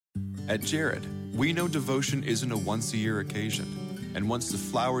At Jared, we know devotion isn't a once-a-year occasion, and once the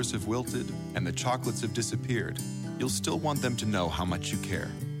flowers have wilted and the chocolates have disappeared, you'll still want them to know how much you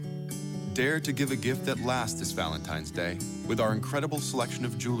care. Dare to give a gift that lasts this Valentine's Day with our incredible selection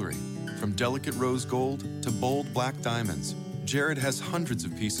of jewelry. From delicate rose gold to bold black diamonds, Jared has hundreds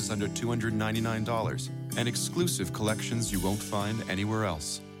of pieces under $299 and exclusive collections you won't find anywhere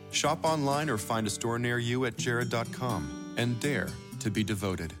else. Shop online or find a store near you at jared.com and dare to be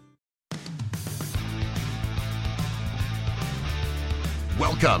devoted.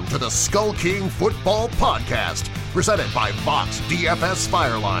 Welcome to the Skull King Football Podcast, presented by Fox DFS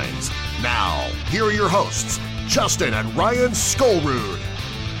Firelines. Now, here are your hosts, Justin and Ryan Skullrood.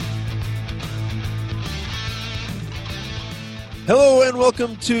 Hello and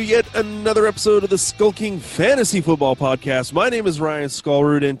welcome to yet another episode of the Skull King Fantasy Football Podcast. My name is Ryan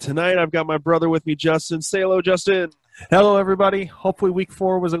Skullrood, and tonight I've got my brother with me, Justin. Say hello, Justin. Hello, everybody. Hopefully week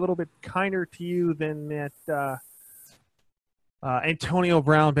 4 was a little bit kinder to you than that Antonio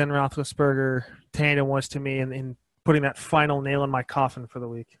Brown, Ben Roethlisberger tandem was to me in putting that final nail in my coffin for the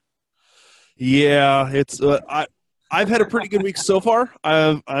week. Yeah, it's I've had a pretty good week so far.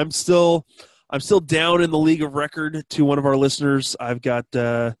 I'm still down in the league of record to one of our listeners. I've got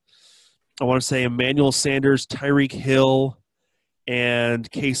I want to say Emmanuel Sanders, Tyreek Hill, and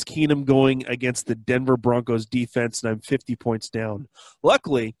Case Keenum going against the Denver Broncos defense, and I'm 50 points down.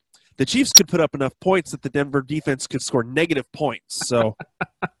 Luckily, the Chiefs could put up enough points that the Denver defense could score negative points, so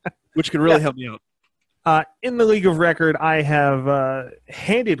which can really help me out. In the league of record, I have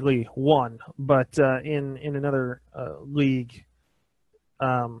handedly won, but in another league,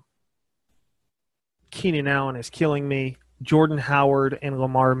 Keenan Allen is killing me. Jordan Howard and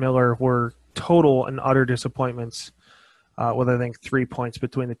Lamar Miller were total and utter disappointments, with I think 3 points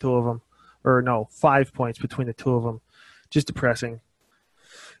between the two of them. Or no, 5 points between the two of them. Just depressing.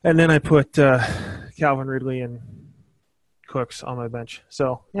 And then I put Calvin Ridley and Cooks on my bench.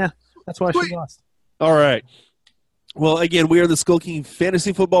 So, yeah, that's why she lost. All right. Well, again, we are the Skull King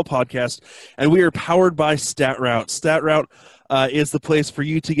Fantasy Football Podcast, and we are powered by StatRoute. StatRoute is the place for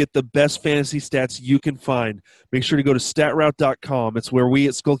you to get the best fantasy stats you can find. Make sure to go to statroute.com. It's where we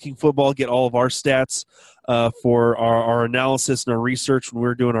at Skull King Football get all of our stats for our analysis and our research when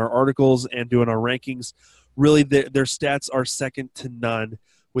we're doing our articles and doing our rankings. Really, their stats are second to none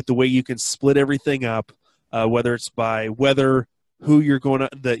with the way you can split everything up, whether it's by weather, who you're going to,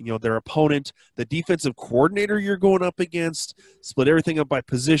 their opponent, the defensive coordinator you're going up against, split everything up by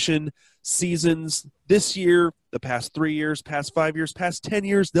position, seasons, this year, the past 3 years, past 5 years, past 10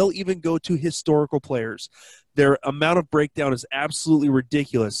 years. They'll even go to historical players. Their amount of breakdown is absolutely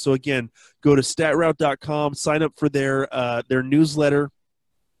ridiculous. So again, go to statroute.com, sign up for their newsletter,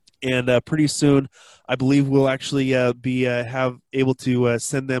 and pretty soon, I believe we'll actually be able to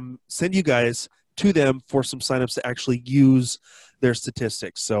send you guys to them for some signups to actually use their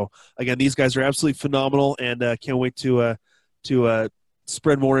statistics. So again, these guys are absolutely phenomenal, and can't wait to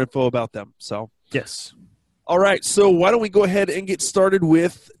spread more info about them. So yes. All right. So why don't we go ahead and get started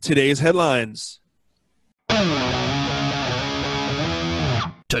with today's headlines?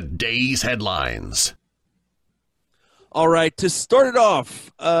 Today's headlines. All right. To start it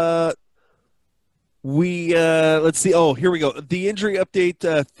off, let's see. Oh, here we go. The injury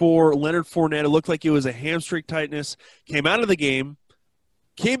update for Leonard Fournette. It looked like it was a hamstring tightness. Came out of the game,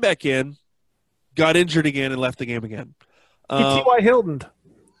 came back in, got injured again, and left the game again. T.Y. Hilton.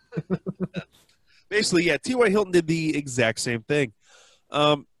 Basically, yeah, T.Y. Hilton did the exact same thing.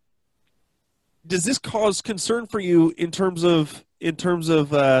 Does this cause concern for you in terms of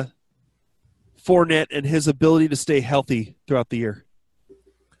Fournette and his ability to stay healthy throughout the year?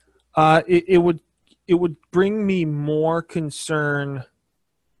 It would bring me more concern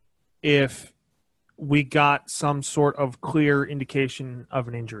if we got some sort of clear indication of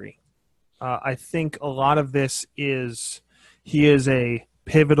an injury. I think a lot of this is he is a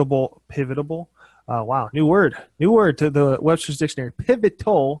pivotable. Wow, new word to the Webster's Dictionary.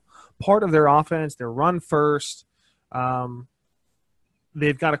 Pivotal part of their offense. Their run first.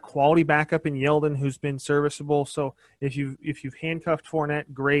 They've got a quality backup in Yeldon who's been serviceable. So if you've handcuffed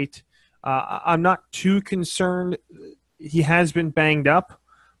Fournette, great. I'm not too concerned. He has been banged up,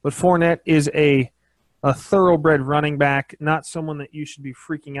 but Fournette is a thoroughbred running back, not someone that you should be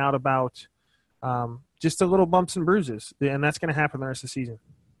freaking out about. Just a little bumps and bruises, and that's going to happen the rest of the season.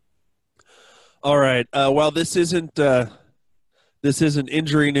 All right. While this isn't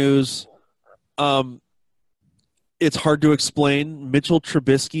injury news, it's hard to explain. Mitchell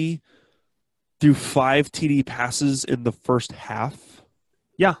Trubisky threw 5 TD passes in the first half.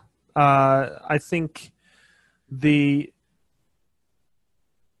 Yeah. I think the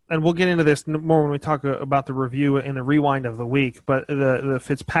and we'll get into this more when we talk about the review and the rewind of the week, but the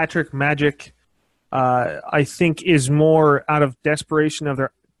Fitzpatrick magic, I think, is more out of desperation of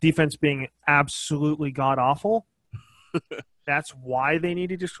their defense being absolutely god-awful. That's why they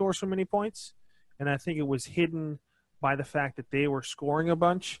needed to score so many points, and I think it was hidden by the fact that they were scoring a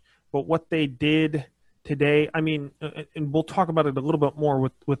bunch. But what they did today, I mean, and we'll talk about it a little bit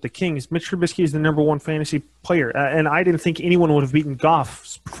more with the Kings, Mitch Trubisky is the number one fantasy player, and I didn't think anyone would have beaten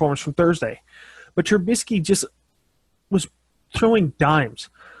Goff's performance from Thursday. But Trubisky just was throwing dimes,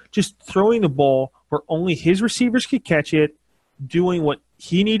 just throwing the ball where only his receivers could catch it, doing what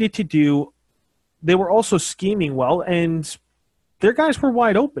he needed to do. They were also scheming well, and their guys were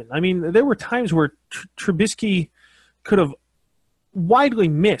wide open. I mean, there were times where Trubisky could have widely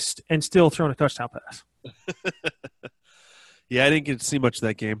missed and still thrown a touchdown pass. Yeah, I didn't get to see much of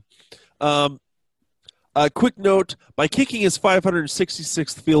that game. A quick note, by kicking his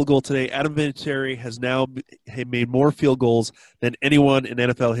 566th field goal today, Adam Vinatieri has now made more field goals than anyone in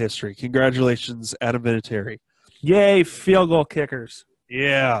NFL history. Congratulations, Adam Vinatieri. Yay, field goal kickers.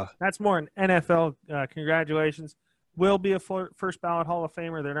 Yeah. That's more an NFL congratulations. Will be a first ballot Hall of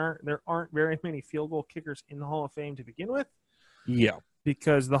Famer. There aren't very many field goal kickers in the Hall of Fame to begin with. Yeah.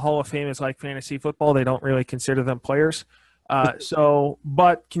 Because the Hall of Fame is like fantasy football. They don't really consider them players.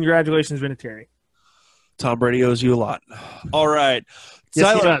 But congratulations, Vinatieri. Tom Brady owes you a lot. All right. Yes, he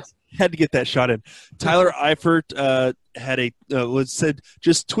Tyler does. had to get that shot in. Tyler Eifert said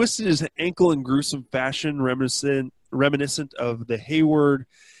just twisted his ankle in gruesome fashion, reminiscent of the Hayward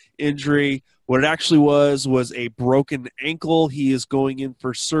injury. What it actually was a broken ankle. He is going in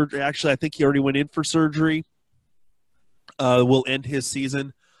for surgery. Actually, I think he already went in for surgery. Will end his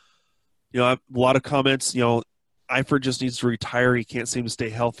season. A lot of comments. Eifert just needs to retire. He can't seem to stay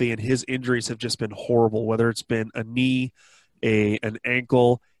healthy, and his injuries have just been horrible. Whether it's been a knee, an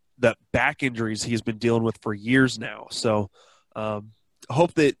ankle, the back injuries he's been dealing with for years now. So,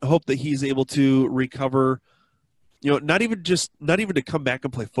 hope that he's able to recover. Not even to come back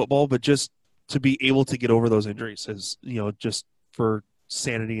and play football, but just to be able to get over those injuries, as just for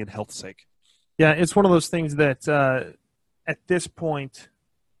sanity and health's sake. Yeah, it's one of those things that at this point,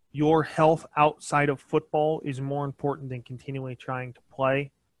 your health outside of football is more important than continually trying to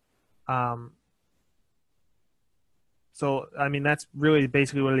play. So, I mean, that's really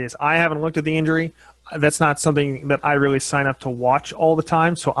basically what it is. I haven't looked at the injury. That's not something that I really sign up to watch all the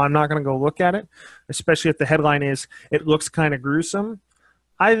time, so I'm not going to go look at it, especially if the headline is, it looks kind of gruesome.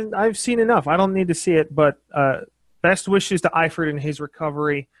 I've seen enough. I don't need to see it, but best wishes to Eifert in his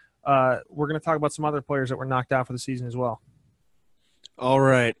recovery. We're going to talk about some other players that were knocked out for the season as well. All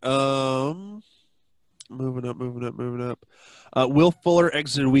right. Moving up. Will Fuller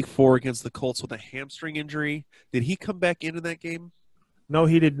exited Week 4 against the Colts with a hamstring injury. Did he come back into that game? No,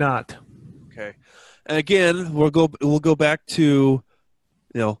 he did not. Okay. And again, we'll go back to,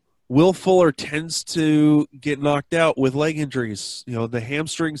 Will Fuller tends to get knocked out with leg injuries. The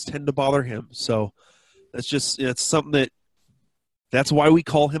hamstrings tend to bother him. So it's something that's why we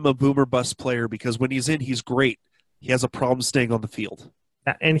call him a boomer bust player, because when he's in, he's great. He has a problem staying on the field.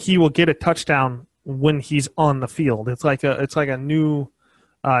 And he will get a touchdown when he's on the field. It's like a new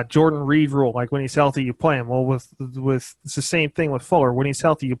Jordan Reed rule. Like when he's healthy, you play him. Well, with it's the same thing with Fuller. When he's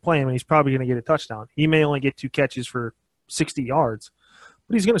healthy, you play him, and he's probably going to get a touchdown. He may only get 2 catches for 60 yards,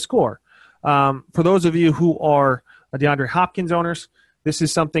 but he's going to score. For those of you who are DeAndre Hopkins owners, this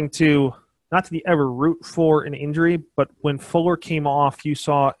is something to not to ever root for an injury, but when Fuller came off, you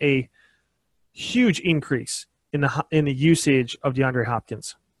saw a huge increase in the usage of DeAndre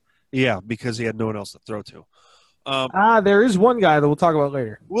Hopkins. Yeah, because he had no one else to throw to. There is one guy that we'll talk about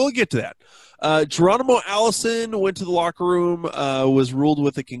later. We'll get to that. Geronimo Allison went to the locker room, was ruled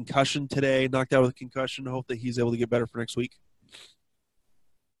with a concussion today, knocked out with a concussion. Hope that he's able to get better for next week.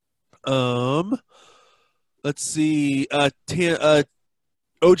 Let's see.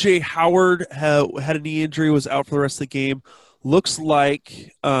 O.J. Howard had a knee injury, was out for the rest of the game. Looks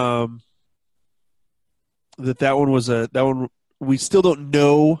like that one we still don't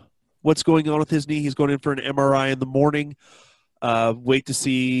know what's going on with his knee. He's going in for an MRI in the morning. Wait to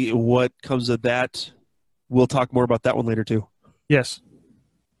see what comes of that. We'll talk more about that one later too. Yes.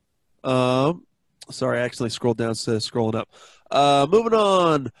 Sorry, I accidentally scrolled down instead of scrolling up. Moving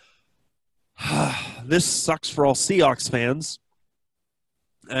on. This sucks for all Seahawks fans.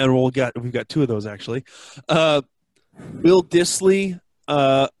 And we've got 2 of those actually. Will Dissly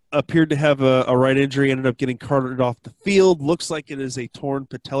appeared to have a right injury, ended up getting carted off the field. Looks like it is a torn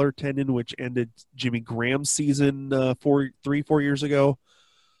patellar tendon, which ended Jimmy Graham's season 4 years ago.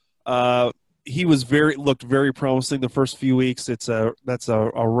 he was looked very promising the first few weeks. That's a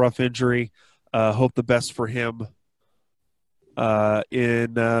rough injury. Hope the best for him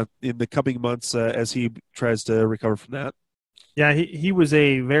in the coming months as he tries to recover from that. Yeah, he was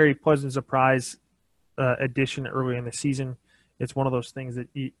a very pleasant surprise addition early in the season. It's one of those things that,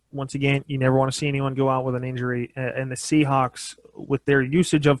 once again, you never want to see anyone go out with an injury. And the Seahawks, with their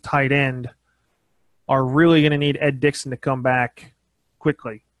usage of tight end, are really going to need Ed Dixon to come back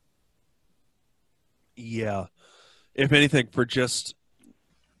quickly. Yeah. If anything, for just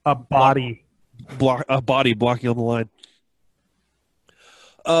a body blocking on the line.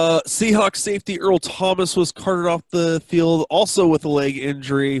 Seahawks safety Earl Thomas was carted off the field, also with a leg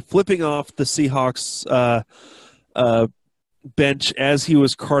injury, flipping off the Seahawks bench as he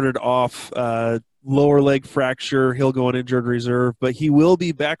was carted off. Lower leg fracture. He'll go on injured reserve, but he will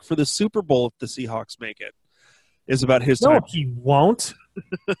be back for the Super Bowl if the Seahawks make it. Is about his time. No, he won't.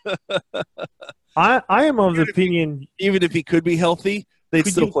 I am of the opinion, even if he could be healthy, they'd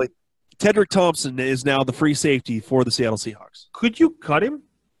still play. Tedrick Thompson is now the free safety for the Seattle Seahawks. Could you cut him?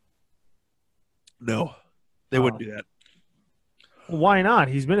 No, they wouldn't do that. Why not?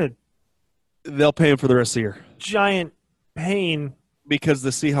 He's been They'll pay him for the rest of the year. Giant pain. Because the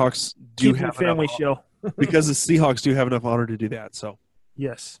Seahawks do have a family show. Because the Seahawks do have enough honor to do that. So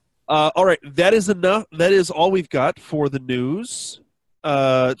yes. All right, that is enough. That is all we've got for the news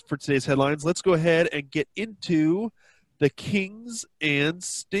for today's headlines. Let's go ahead and get into the Kings and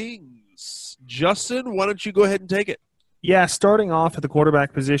Stings. Justin, why don't you go ahead and take it? Yeah, starting off at the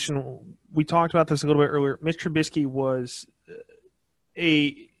quarterback position, we talked about this a little bit earlier. Mitch Trubisky was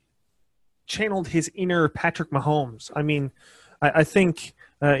channeled his inner Patrick Mahomes. I mean, I think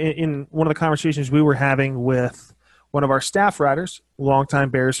in one of the conversations we were having with one of our staff writers,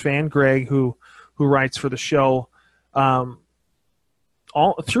 longtime Bears fan, Greg, who writes for the show,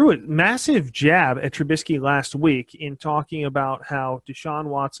 threw a massive jab at Trubisky last week in talking about how Deshaun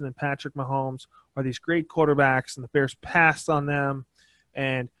Watson and Patrick Mahomes are these great quarterbacks and the Bears passed on them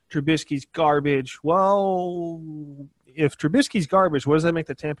and Trubisky's garbage. Well, if Trubisky's garbage, what does that make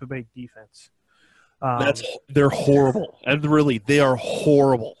the Tampa Bay defense? They're horrible. And really, they are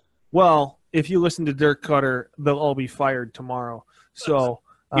horrible. Well, if you listen to Dirk Cutter, they'll all be fired tomorrow. So,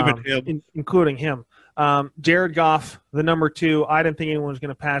 even him. Including him. Jared Goff, the number 2. I didn't think anyone was going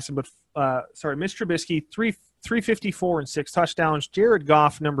to pass him, but Mitch Trubisky, 354 and 6 touchdowns. Jared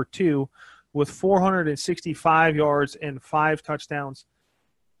Goff, number 2, with 465 yards and 5 touchdowns.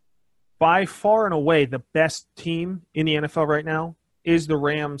 By far and away, the best team in the NFL right now is the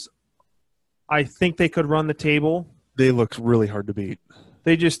Rams. I think they could run the table. They look really hard to beat.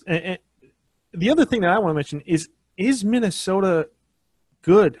 They just the other thing that I want to mention is Minnesota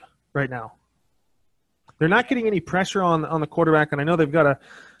good right now? They're not getting any pressure on the quarterback, and I know they've got a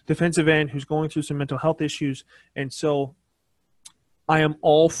defensive end who's going through some mental health issues, and so I am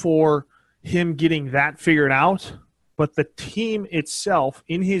all for him getting that figured out, but the team itself,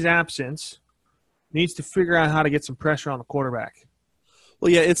 in his absence, needs to figure out how to get some pressure on the quarterback.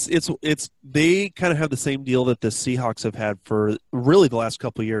 Well, yeah, it's they kind of have the same deal that the Seahawks have had for really the last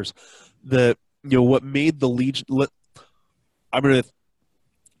couple of years. What made the Legion – I'm going to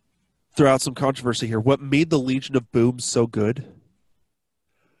throw out some controversy here. What made the Legion of Boom so good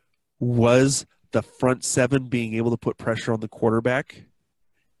was the front seven being able to put pressure on the quarterback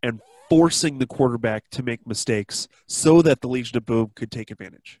and forcing the quarterback to make mistakes so that the Legion of Boom could take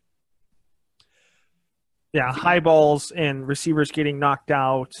advantage. Yeah, high balls and receivers getting knocked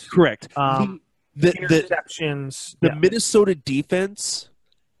out. Correct. Interceptions. The Minnesota defense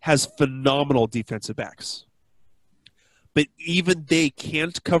has phenomenal defensive backs. But even they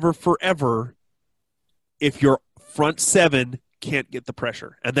can't cover forever if your front seven can't get the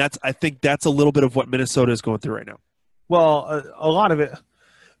pressure. And I think that's a little bit of what Minnesota is going through right now. Well, a lot of it,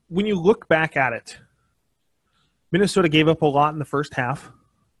 when you look back at it, Minnesota gave up a lot in the first half.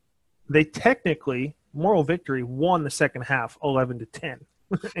 They technically, moral victory, won the second half 11-10.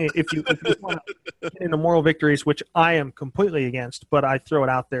 if you want to get into moral victories, which I am completely against, but I throw it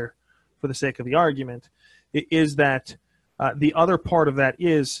out there for the sake of the argument, is that the other part of that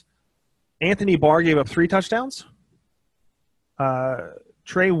is Anthony Barr gave up 3 touchdowns.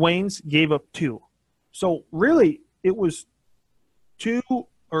 Trey Waynes gave up 2. So really, it was 2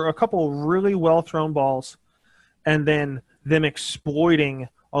 or a couple really well-thrown balls and then them exploiting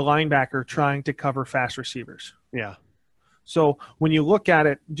a linebacker trying to cover fast receivers. Yeah. So when you look at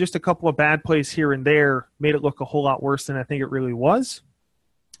it, just a couple of bad plays here and there made it look a whole lot worse than I think it really was.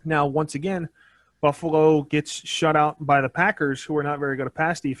 Now, once again, Buffalo gets shut out by the Packers, who are not very good at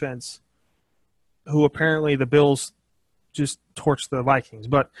pass defense, who apparently the Bills just torch the Vikings.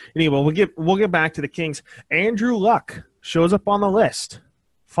 But anyway, we'll get back to the Kings. Andrew Luck shows up on the list.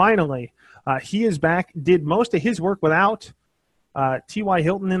 Finally, he is back. Did most of his work without T.Y.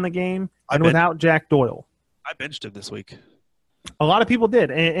 Hilton in the game and without Jack Doyle. I benched him this week. A lot of people did,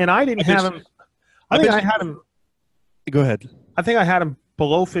 and I didn't have him. I think I had him. Go ahead. I think I had him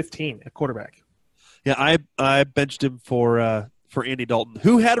below 15 at quarterback. Yeah, I benched him for Andy Dalton,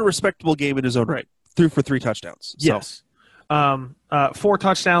 who had a respectable game in his own right. Threw for 3 touchdowns. So. Yes. 4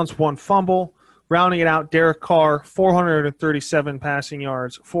 touchdowns, 1 fumble. Rounding it out, Derek Carr, 437 passing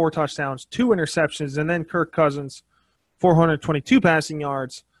yards, 4 touchdowns, 2 interceptions, and then Kirk Cousins, 422 passing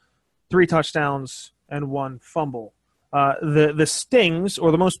yards, 3 touchdowns, and 1 fumble. The stings,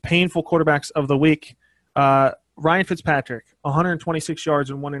 or the most painful quarterbacks of the week, Ryan Fitzpatrick, 126 yards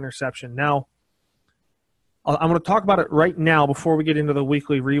and 1 interception. Now, I'm going to talk about it right now before we get into the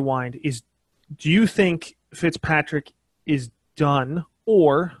weekly rewind. Do you think Fitzpatrick is done,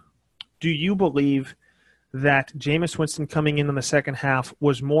 or do you believe that Jameis Winston coming in the second half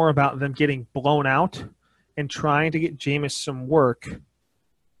was more about them getting blown out and trying to get Jameis some work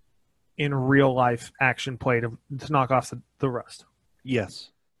in real-life action play to knock off the rust? Yes.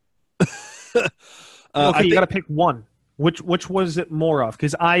 Okay, you got to pick one. Which was it more of?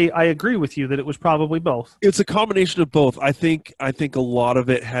 Because I agree with you that it was probably both. It's a combination of both. I think a lot of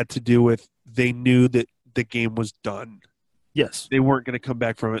it had to do with they knew that the game was done. Yes. They weren't going to come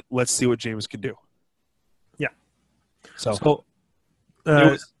back from it. Let's see what James can do. Yeah. So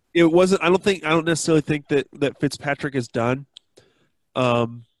it wasn't. I don't necessarily think that Fitzpatrick is done.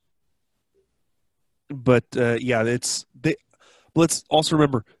 But yeah, let's also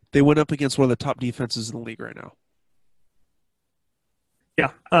remember they went up against one of the top defenses in the league right now.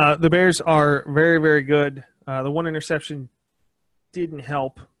 Yeah, the Bears are very, very good. The 1 interception didn't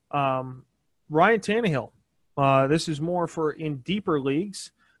help. Ryan Tannehill, this is more for in deeper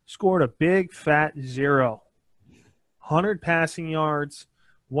leagues, scored a big, fat 0. 100 passing yards,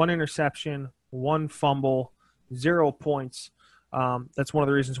 1 interception, 1 fumble, 0 points. That's one of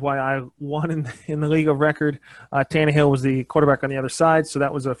the reasons why I won in the league of record. Tannehill was the quarterback on the other side, so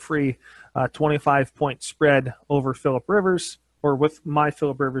that was a free 25-point spread over Phillip Rivers, or with my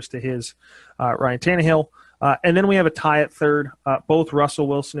Phillip Rivers to his Ryan Tannehill. And then we have a tie at third. Both Russell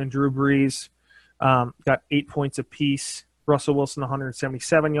Wilson and Drew Brees got 8 points apiece. Russell Wilson,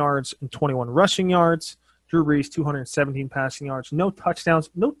 177 yards and 21 rushing yards. Drew Brees, 217 passing yards. No touchdowns,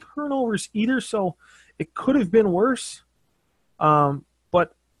 no turnovers either, so it could have been worse.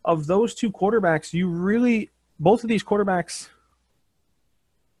 But of those two quarterbacks, both of these quarterbacks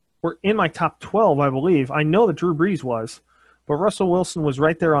were in my top 12, I believe. I know that Drew Brees was, but Russell Wilson was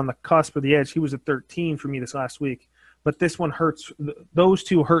right there on the cusp of the edge. He was at 13 for me this last week. But this one hurts. Those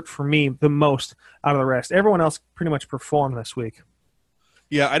two hurt for me the most out of the rest. Everyone else pretty much performed this week.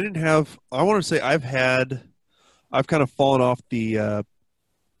 Yeah, I want to say I've kind of fallen off the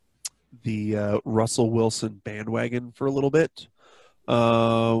Russell Wilson bandwagon for a little bit.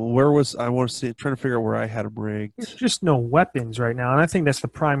 Where was I want to say trying to figure out where I had him ranked. There's just no weapons right now, and I think that's the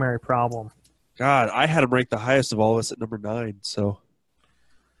primary problem. God, I had him ranked the highest of all of us at number 9. So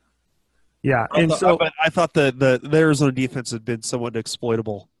yeah, I thought the Arizona defense had been somewhat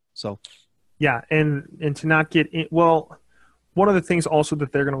exploitable. So yeah, and to not get in, well, one of the things also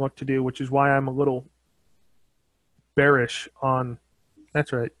that they're going to look to do, which is why I'm a little bearish on.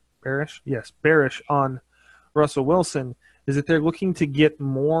 That's right, bearish. Yes, bearish on Russell Wilson, is that they're looking to get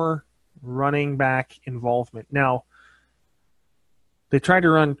more running back involvement. Now, they tried to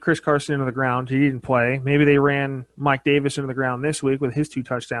run Chris Carson into the ground. He didn't play. Maybe they ran Mike Davis into the ground this week with his 2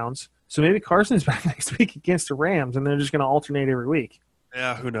 touchdowns. So maybe Carson's back next week against the Rams, and they're just going to alternate every week.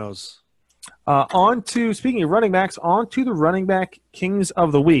 Yeah, who knows? Speaking of running backs, on to the running back kings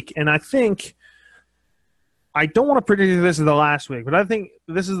of the week. And I think – I don't want to predict this is the last week, but I think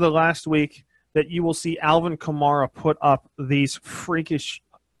this is the last week that you will see Alvin Kamara put up these freakish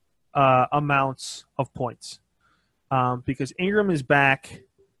amounts of points. Because Ingram is back.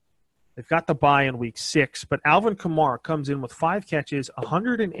 They've got the bye in week 6, but Alvin Kamara comes in with 5 catches,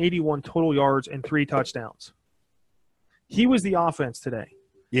 181 total yards, and 3 touchdowns. He was the offense today.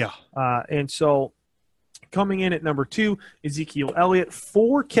 Yeah. And so coming in at number 2, Ezekiel Elliott,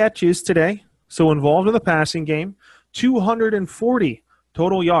 4 catches today, so involved in the passing game, 240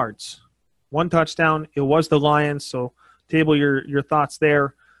 total yards, 1 touchdown. It was the Lions, so table your thoughts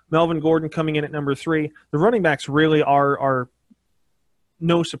there. Melvin Gordon coming in at number 3. The running backs really are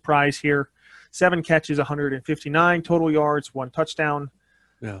no surprise here. 7 catches, 159 total yards, 1 touchdown.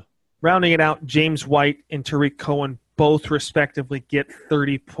 Yeah. Rounding it out, James White and Tariq Cohen both respectively get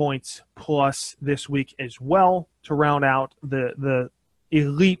 30 points plus this week as well to round out the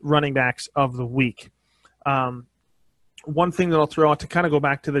elite running backs of the week. One thing that I'll throw out to kind of go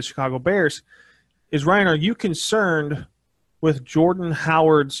back to the Chicago Bears is, Ryan, are you concerned with Jordan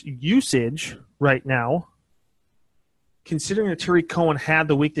Howard's usage right now, considering that Tariq Cohen had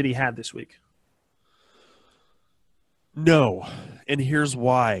the week that he had this week? No, and here's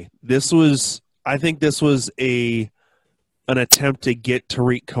why. I think this was an attempt to get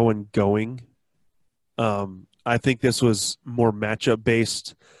Tariq Cohen going. I think this was more matchup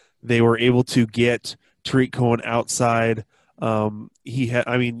based. They were able to get Tariq Cohen outside. He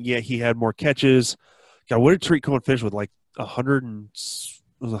had more catches. God, what did Tariq Cohen finish with? Like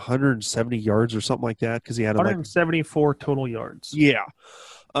 170 yards or something like that, because he had 174 total yards. Yeah.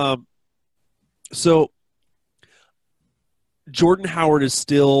 So Jordan Howard is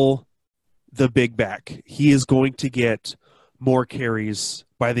still the big back. He is going to get more carries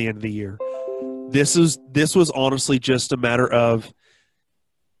by the end of the year. This was honestly just a matter of,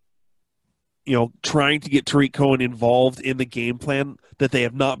 trying to get Tariq Cohen involved in the game plan that they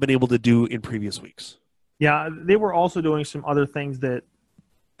have not been able to do in previous weeks. Yeah, they were also doing some other things that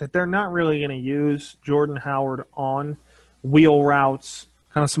they're not really going to use Jordan Howard on, wheel routes,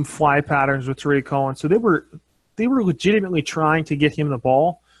 kind of some fly patterns with Tariq Cohen. So they were legitimately trying to get him the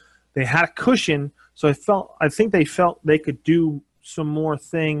ball. They had a cushion, so I think they felt they could do some more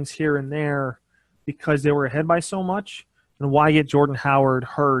things here and there because they were ahead by so much. And why get Jordan Howard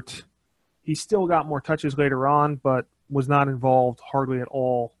hurt? He still got more touches later on, but was not involved hardly at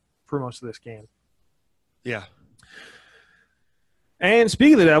all for most of this game. Yeah. And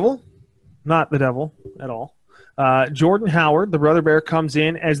speaking of the devil, not the devil at all, Jordan Howard, the brother bear, comes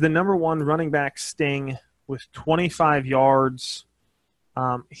in as the number one running back sting with 25 yards.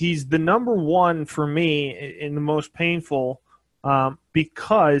 He's the number one for me in the most painful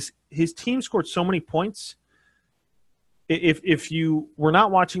because his team scored so many points. If you were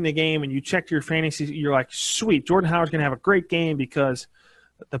not watching the game and you checked your fantasy, you're like, sweet, Jordan Howard's going to have a great game because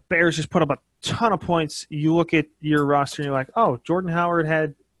the Bears just put up a ton of points. You look at your roster and you're like, oh, Jordan Howard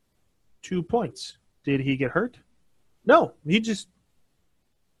had 2 points. Did he get hurt? No, he just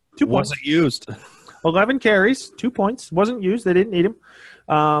 2 points. Wasn't used. 11 carries, 2 points. Wasn't used. They didn't need him.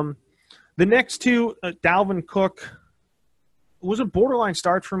 The next two, Dalvin Cook, was a borderline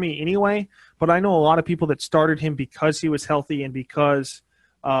start for me anyway, but I know a lot of people that started him because he was healthy and because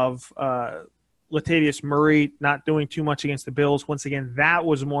of Latavius Murray not doing too much against the Bills. Once again, that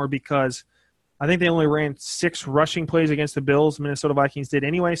was more because I think they only ran 6 rushing plays against the Bills. Minnesota Vikings did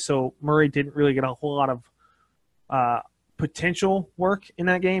anyway, so Murray didn't really get a whole lot of potential work in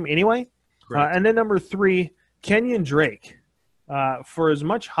that game anyway. And then number 3, Kenyon Drake. For as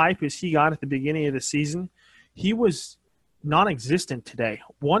much hype as he got at the beginning of the season, he was non-existent today.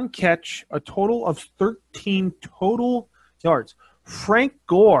 1 catch, a total of 13 total yards. Frank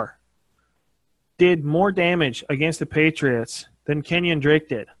Gore did more damage against the Patriots than Kenyon Drake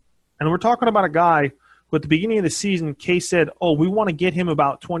did. And we're talking about a guy who at the beginning of the season, Case said, oh, we want to get him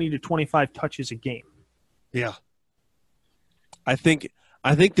about 20 to 25 touches a game. Yeah. I think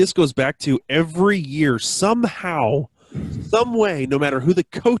this goes back to every year, somehow, some way, no matter who the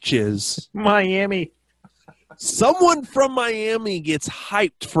coach is, Miami. Someone from Miami gets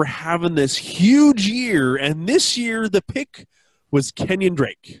hyped for having this huge year, and this year the pick was Kenyon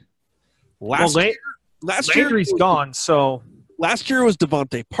Drake. Last year Landry's gone, so last year it was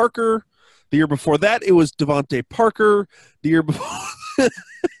Devontae Parker. The year before that, it was Devontae Parker. The year before,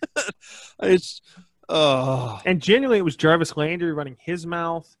 and genuinely, it was Jarvis Landry running his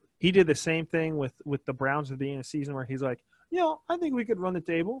mouth. He did the same thing with the Browns at the beginning of the season, where he's like, I think we could run the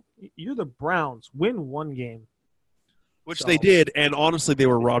table. You're the Browns. Win one game. Which they did, and honestly, they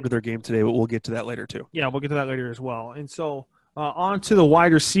were robbed of their game today, but we'll get to that later, too. Yeah, we'll get to that later as well. And so, on to the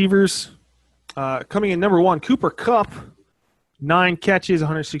wide receivers. Coming in number 1, Cooper Kupp, 9 catches,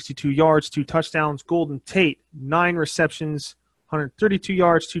 162 yards, 2 touchdowns. Golden Tate, 9 receptions, 132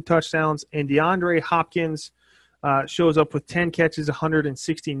 yards, 2 touchdowns. And DeAndre Hopkins shows up with 10 catches,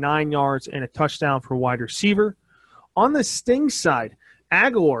 169 yards, and a touchdown for wide receiver. On the Sting side,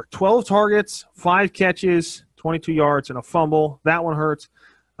 Aguilar, 12 targets, 5 catches, 22 yards, and a fumble. That one hurts.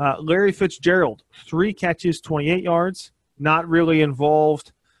 Larry Fitzgerald, 3 catches, 28 yards. Not really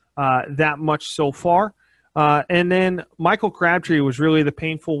involved that much so far. And then Michael Crabtree was really the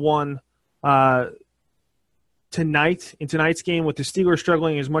painful one in tonight's game, with the Steelers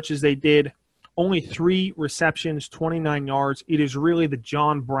struggling as much as they did. Only 3 receptions, 29 yards. It is really the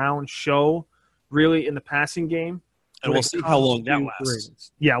John Brown show, really, in the passing game. And we'll see how long that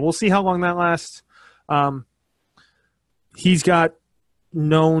lasts. Yeah, we'll see how long that lasts. He's got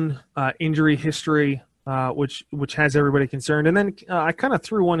known injury history, which has everybody concerned. And then I kind of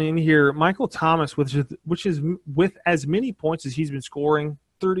threw one in here. Michael Thomas, which is with as many points as he's been scoring,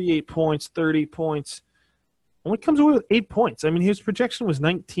 38 points, 30 points, only comes away with 8 points. I mean, his projection was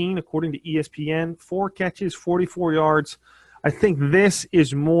 19 according to ESPN, 4 catches, 44 yards. I think this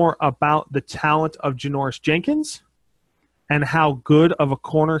is more about the talent of Janoris Jenkins and how good of a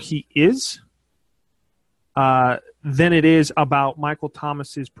corner he is than it is about Michael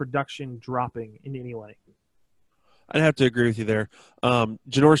Thomas's production dropping in any way. I'd have to agree with you there.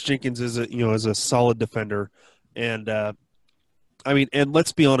 Janoris Jenkins is a solid defender, and and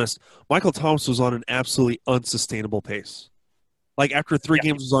let's be honest, Michael Thomas was on an absolutely unsustainable pace. Like after 3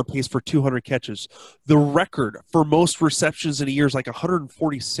 games, was on pace for 200 catches. The record for most receptions in a year is like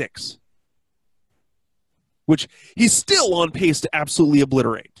 146, which he's still on pace to absolutely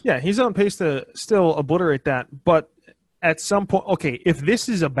obliterate. Yeah, he's on pace to still obliterate that. But at some point, okay, if this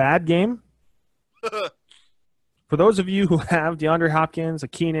is a bad game, for those of you who have DeAndre Hopkins, a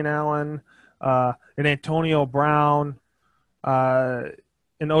Keenan Allen, an Antonio Brown,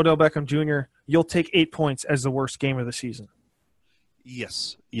 an Odell Beckham Jr., you'll take 8 points as the worst game of the season.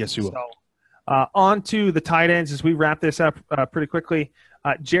 Yes, you will. So, on to the tight ends as we wrap this up pretty quickly.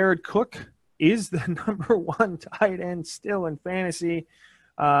 Jared Cook is the number 1 tight end still in fantasy,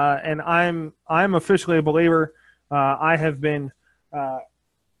 and I'm officially a believer. I have been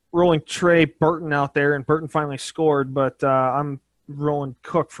rolling Trey Burton out there, and Burton finally scored, but I'm rolling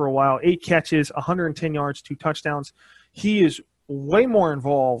Cook for a while. 8 catches, 110 yards, 2 touchdowns. He is way more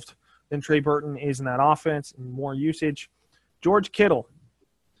involved than Trey Burton is in that offense and more usage. George Kittle,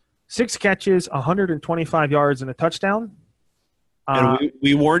 6 catches, 125 yards, and a touchdown. And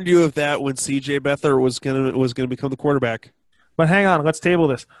we warned you of that when C.J. Beathard was gonna become the quarterback. But hang on, let's table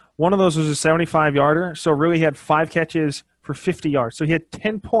this. One of those was a 75-yarder, so really he had 5 catches for 50 yards. So he had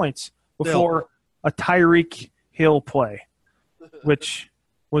 10 points before a Tyreek Hill play, which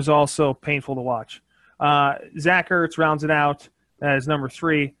was also painful to watch. Zach Ertz rounds it out as number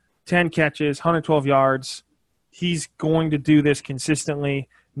 3, 10 catches, 112 yards. He's going to do this consistently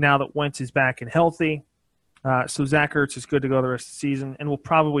now that Wentz is back and healthy. So Zach Ertz is good to go the rest of the season and will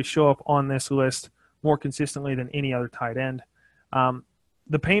probably show up on this list more consistently than any other tight end.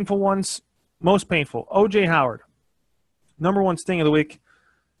 The painful ones, most painful, O.J. Howard, number 1 sting of the week,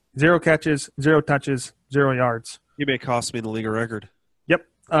 0 catches, 0 touches, 0 yards. He may cost me the league record. Yep.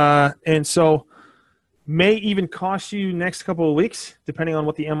 And so may even cost you next couple of weeks, depending on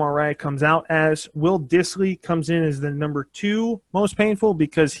what the MRI comes out as. Will Dissly comes in as the number 2 most painful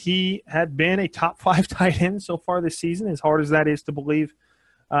because he had been a top 5 tight end so far this season, as hard as that is to believe,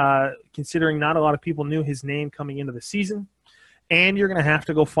 considering not a lot of people knew his name coming into the season. And you're going to have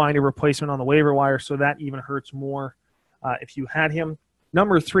to go find a replacement on the waiver wire, so that even hurts more if you had him.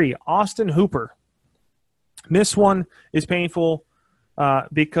 Number 3, Austin Hooper. This one is painful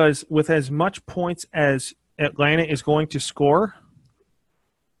because with as much points as Atlanta is going to score,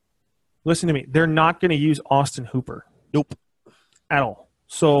 listen to me, they're not going to use Austin Hooper. Nope. At all.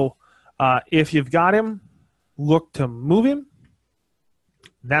 So if you've got him, look to move him.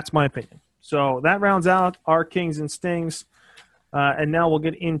 That's my opinion. So that rounds out our Kings and Stings. And now we'll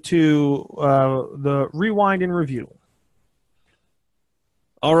get into the rewind and review.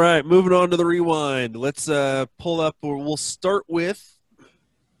 All right, moving on to the rewind. Let's pull up. We'll start with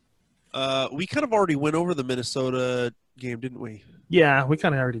we kind of already went over the Minnesota game, didn't we? Yeah, we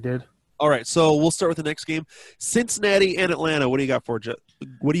kind of already did. All right, so we'll start with the next game. Cincinnati and Atlanta. What do you have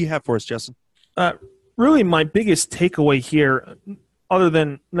for us, Justin? Really, my biggest takeaway here, other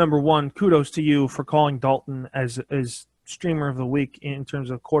than number 1, kudos to you for calling Dalton as streamer of the week in terms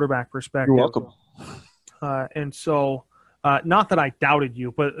of quarterback perspective. You're welcome. And so, not that I doubted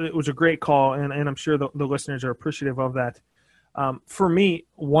you, but it was a great call, and I'm sure the listeners are appreciative of that. For me,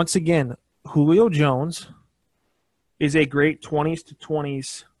 once again, Julio Jones is a great 20s to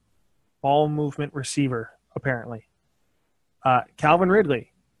 20s ball movement receiver, apparently. Calvin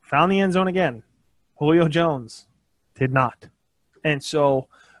Ridley found the end zone again. Julio Jones did not. And so,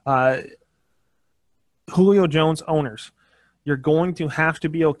 Julio Jones owners, you're going to have to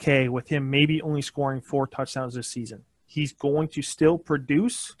be okay with him maybe only scoring 4 touchdowns this season. He's going to still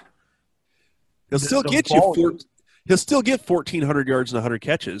produce. He'll still get 1,400 yards and 100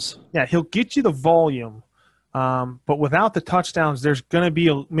 catches. Yeah, he'll get you the volume. But without the touchdowns, there's going to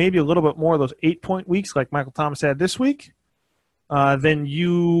be maybe a little bit more of those 8-point weeks like Michael Thomas had this week. Then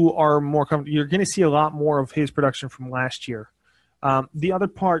you are more comfortable. You're going to see a lot more of his production from last year. The other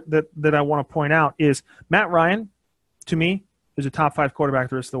part that I want to point out is Matt Ryan, to me, is a top 5 quarterback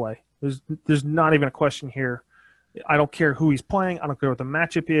the rest of the way. There's not even a question here. I don't care who he's playing. I don't care what the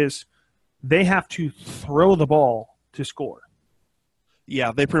matchup is. They have to throw the ball to score.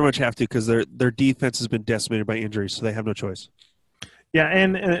 Yeah, they pretty much have to because their defense has been decimated by injuries, so they have no choice. Yeah,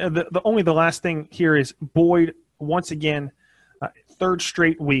 and the last thing here is Boyd, once again, third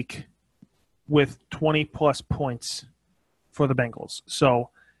straight week with 20-plus points for the Bengals. So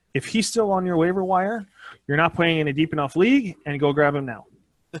if he's still on your waiver wire, you're not playing in a deep enough league, and go grab him now.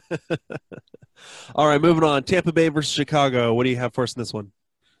 All right, moving on. Tampa Bay versus Chicago. What do you have for us in this one?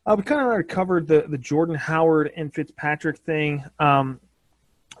 We kind of already covered the Jordan Howard and Fitzpatrick thing.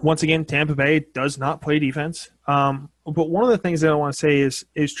 Once again, Tampa Bay does not play defense. But one of the things that I want to say is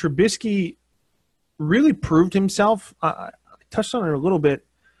Trubisky really proved himself. I touched on it a little bit.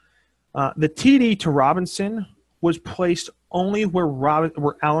 The TD to Robinson was placed only where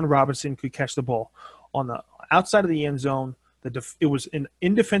Allen Robinson could catch the ball. On the outside of the end zone, it was an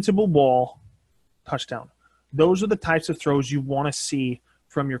indefensible ball, touchdown. Those are the types of throws you want to see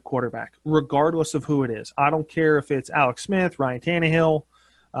from your quarterback, regardless of who it is. I don't care if it's Alex Smith, Ryan Tannehill,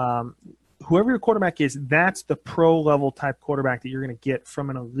 whoever your quarterback is, that's the pro-level type quarterback that you're going to get from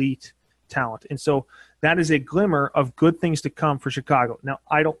an elite talent. And so that is a glimmer of good things to come for Chicago. Now,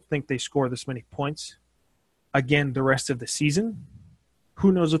 I don't think they score this many points again the rest of the season.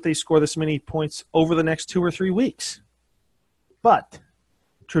 Who knows if they score this many points over the next 2 or 3 weeks. But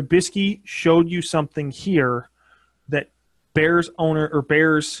Trubisky showed you something here that Bears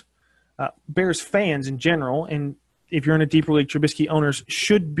fans in general, and if you're in a deeper league, Trubisky owners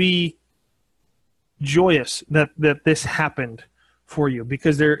should be joyous that this happened for you,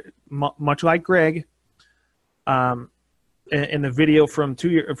 because they're much like Greg in the video from 2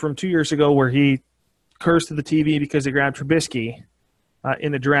 years ago where he cursed to the TV because they grabbed Trubisky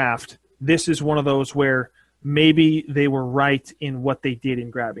in the draft. This is one of those where maybe they were right in what they did in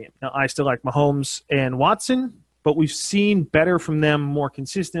grabbing him. Now, I still like Mahomes and Watson, but we've seen better from them more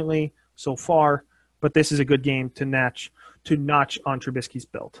consistently so far. But this is a good game to notch on Trubisky's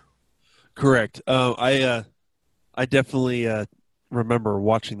belt. Correct. I definitely remember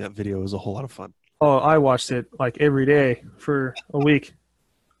watching that video. It was a whole lot of fun. Oh, I watched it like every day for a week.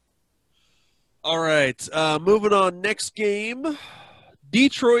 All right. Moving on. Next game,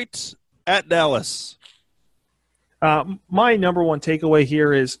 Detroit at Dallas. My number one takeaway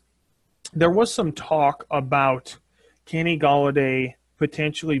here is there was some talk about Kenny Golladay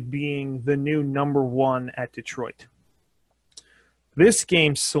potentially being the new number one at Detroit. This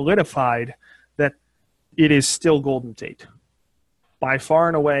game solidified that it is still Golden Tate. By far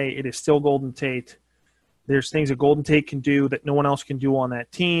and away, it is still Golden Tate. There's things that Golden Tate can do that no one else can do on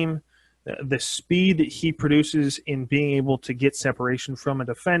that team. The speed that he produces in being able to get separation from a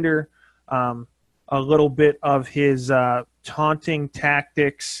defender, a little bit of his taunting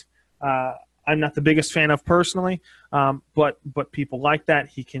tactics, I'm not the biggest fan of personally, but people like that.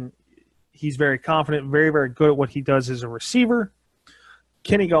 He's very confident, very, very good at what he does as a receiver.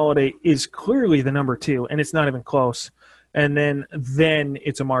 Kenny Golladay is clearly the number two, and it's not even close. And then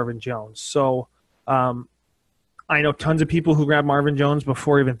it's a Marvin Jones. So I know tons of people who grab Marvin Jones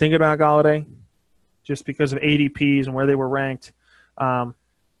before even thinking about Golladay, just because of ADPs and where they were ranked.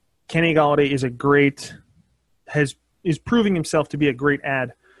 Kenny Golladay is proving himself to be a great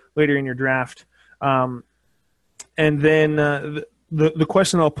ad later in your draft. And then the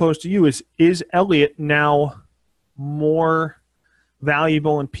question I'll pose to you is Elliott now more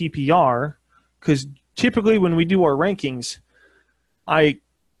valuable in PPR? Because typically when we do our rankings, I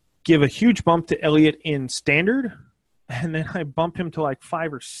give a huge bump to Elliott in standard, and then I bump him to like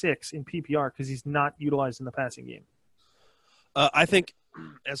 5 or 6 in PPR because he's not utilized in the passing game. I think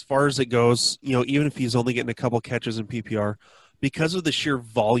as far as it goes, even if he's only getting a couple catches in PPR, because of the sheer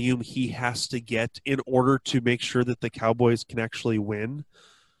volume he has to get in order to make sure that the Cowboys can actually win,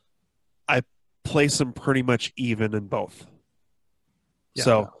 I place him pretty much even in both. Yeah.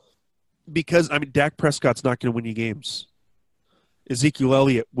 So, because, Dak Prescott's not going to win you games. Ezekiel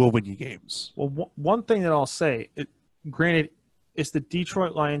Elliott will win you games. Well, one thing that I'll say, granted, it's the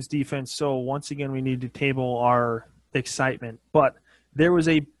Detroit Lions defense, so once again we need to table our excitement, but there was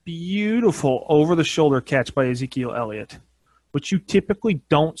a beautiful over-the-shoulder catch by Ezekiel Elliott, which you typically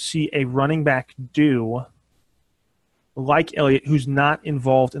don't see a running back do like Elliott, who's not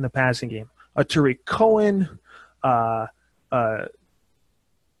involved in the passing game. Tariq Cohen,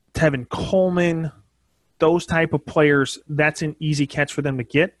 Tevin Coleman, those type of players, that's an easy catch for them to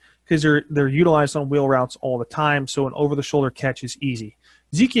get because they're utilized on wheel routes all the time, so an over-the-shoulder catch is easy.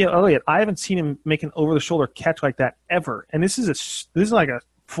 Ezekiel Elliott, I haven't seen him make an over-the-shoulder catch like that ever, and this is like a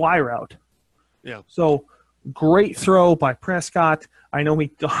fly route. Yeah. So Great throw by Prescott. I know we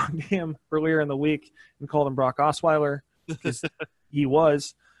dogged him earlier in the week and called him Brock Osweiler because he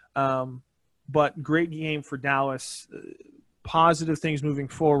was. But great game for Dallas. Positive things moving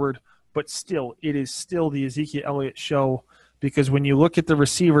forward. But still, it is still the Ezekiel Elliott show because when you look at the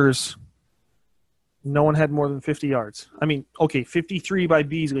receivers, no one had more than 50 yards. I mean, okay, 53 by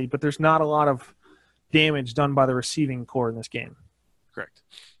Beasley, but there's not a lot of damage done by the receiving core in this game. Correct.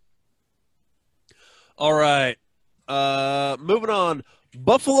 All right. Moving on.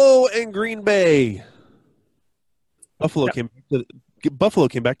 Buffalo and Green Bay. Buffalo came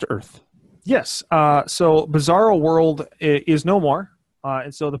back to earth. Yes. So Bizarro World is no more.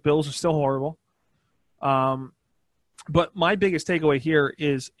 And so the Bills are still horrible. But my biggest takeaway here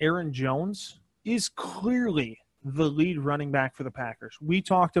is Aaron Jones is clearly the lead running back for the Packers. We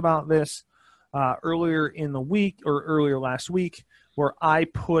talked about this earlier in the week or earlier last week where I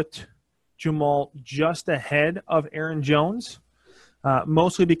put Jamal just ahead of Aaron Jones,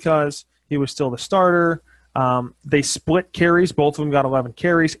 mostly because he was still the starter. They split carries. Both of them got 11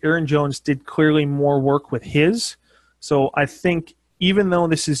 carries. Aaron Jones did clearly more work with his. So I think even though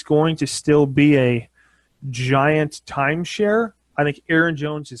this is going to still be a giant timeshare, I think Aaron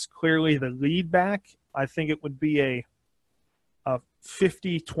Jones is clearly the lead back. I think it would be a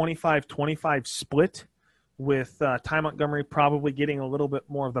 50-25-25 split with Ty Montgomery probably getting a little bit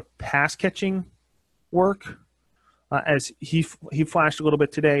more of the pass-catching work as he flashed a little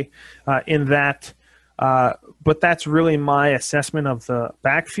bit today in that. But that's really my assessment of the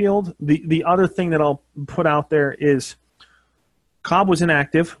backfield. The other thing that I'll put out there is Cobb was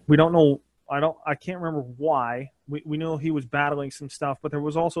inactive. We don't know. I can't remember why. We know he was battling some stuff, but there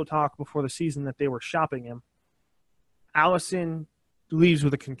was also talk before the season that they were shopping him. Allison leaves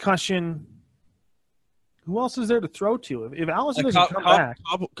with a concussion. Who else is there to throw to? If Allison doesn't come back.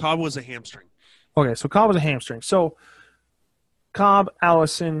 Cobb was a hamstring. Okay, so Cobb was a hamstring. So Cobb,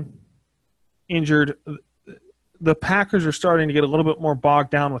 Allison, injured. The Packers are starting to get a little bit more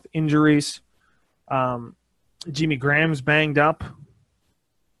bogged down with injuries. Jimmy Graham's banged up.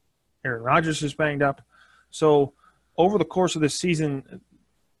 Aaron Rodgers is banged up. So over the course of this season,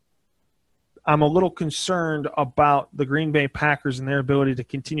 I'm a little concerned about the Green Bay Packers and their ability to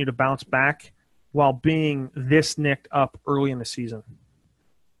continue to bounce back while being this nicked up early in the season.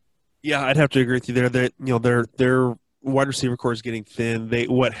 Yeah, I'd have to agree with you there. That their wide receiver core is getting thin. They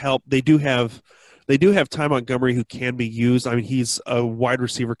do have Ty Montgomery who can be used. I mean, he's a wide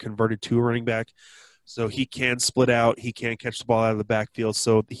receiver converted to a running back. So he can split out. He can catch the ball out of the backfield.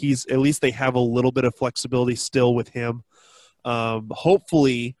 So at least they have a little bit of flexibility still with him.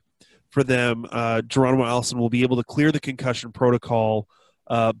 Hopefully for them, Geronimo Allison will be able to clear the concussion protocol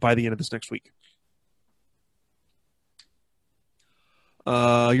by the end of this next week.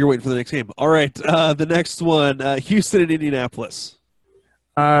 You're waiting for the next game. All right, the next one, Houston and Indianapolis.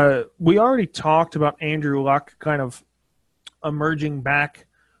 We already talked about Andrew Luck kind of emerging back.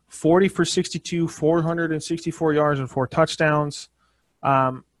 40 for 62, 464 yards and 4 touchdowns.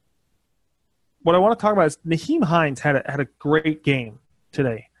 What I want to talk about is Nyheim Hines had a great game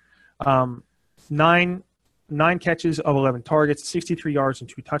today. 9 catches of 11 targets, 63 yards and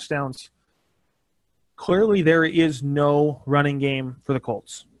 2 touchdowns. Clearly, there is no running game for the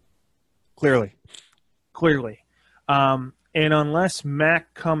Colts. Clearly. And unless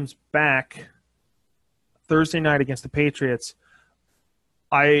Mac comes back Thursday night against the Patriots,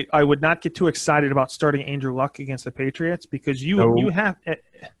 I would not get too excited about starting Andrew Luck against the Patriots because you have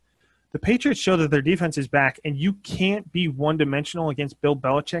the Patriots show that their defense is back, and you can't be one-dimensional against Bill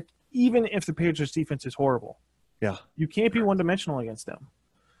Belichick, even if the Patriots defense is horrible. Yeah, you can't be one-dimensional against them.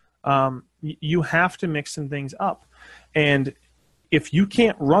 You have to mix some things up, and if you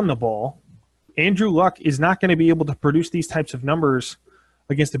can't run the ball, Andrew Luck is not going to be able to produce these types of numbers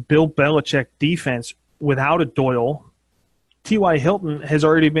against the Bill Belichick defense without a Doyle. T.Y. Hilton it's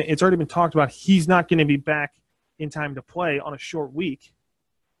already been talked about. He's not going to be back in time to play on a short week.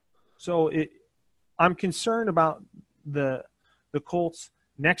 So I'm concerned about the Colts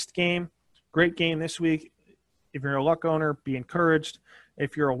next game. Great game this week. If you're a Luck owner, be encouraged.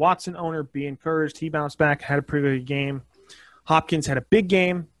 If you're a Watson owner, be encouraged. He bounced back, had a pretty good game. Hopkins had a big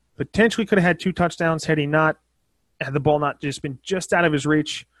game. Potentially could have had 2 touchdowns had the ball not just been just out of his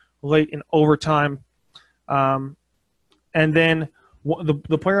reach late in overtime. And then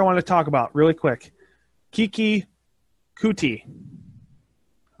the player I wanted to talk about really quick, Keke Coutee.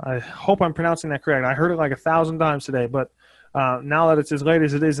 I hope I'm pronouncing that correct. I heard it like 1,000 times today, but now that it's as late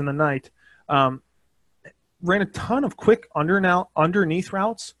as it is in the night, ran a ton of quick underneath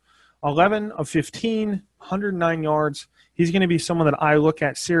routes, 11 of 15, 109 yards. He's going to be someone that I look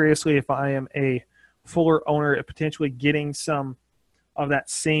at seriously if I am a Fuller owner potentially getting some of that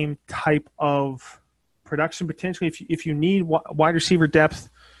same type of production potentially. If you need wide receiver depth,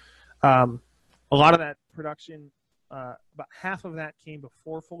 a lot of that production, about half of that came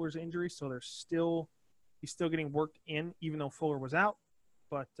before Fuller's injury, so he's still getting worked in, even though Fuller was out.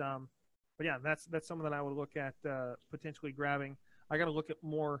 But yeah, that's something that I would look at potentially grabbing. I got to look at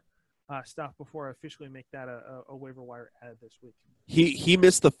more stuff before I officially make that a waiver wire ad this week. He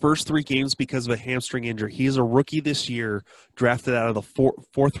missed the first 3 games because of a hamstring injury. He's a rookie this year, drafted out of the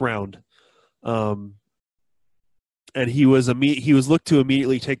fourth round, and he was looked to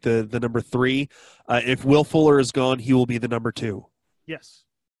immediately take the number 3. If Will Fuller is gone, he will be the number 2. Yes.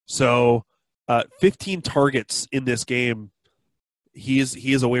 So, 15 targets in this game. He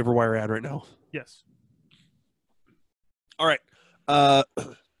is a waiver wire ad right now. Yes. All right.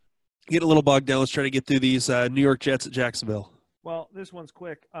 Get a little bogged down. Let's try to get through these. New York Jets at Jacksonville. Well, this one's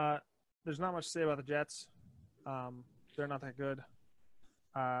quick. There's not much to say about the Jets. They're not that good.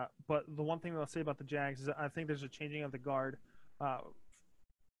 But the one thing that I'll say about the Jags is I think there's a changing of the guard.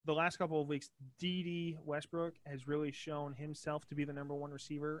 The last couple of weeks, D.D. Westbrook has really shown himself to be the number 1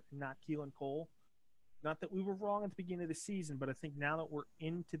 receiver, not Keelan Cole. Not that we were wrong at the beginning of the season, but I think now that we're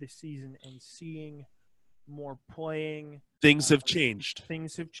into the season and seeing more playing, things have changed.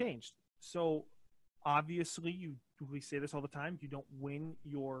 Things have changed. So obviously, we say this all the time, you don't win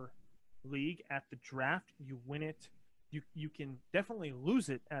your league at the draft. You win it. You can definitely lose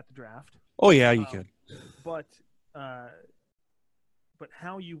it at the draft. Oh yeah, you can. But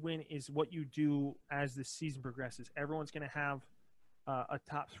how you win is what you do as the season progresses. Everyone's going to have a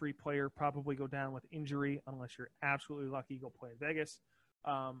top 3 player probably go down with injury unless you're absolutely lucky, go play in Vegas.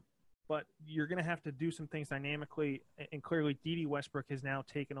 But you're going to have to do some things dynamically, and clearly D.D. Westbrook has now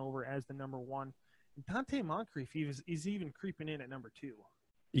taken over as the number 1. Dante Moncrief is even creeping in at number 2.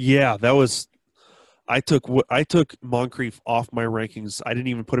 Yeah, that was – I took Moncrief off my rankings. I didn't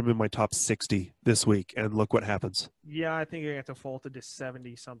even put him in my top 60 this week, and look what happens. Yeah, I think I have to fault it to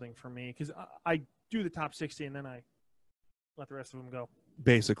 70-something for me because I do the top 60 and then I let the rest of them go.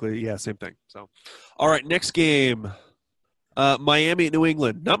 Basically, yeah, same thing. So, all right, next game. Miami at New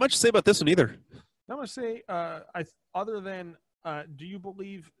England. Not much to say about this one either. Not much to say other than do you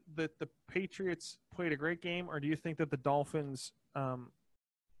believe that the Patriots played a great game, or do you think that the Dolphins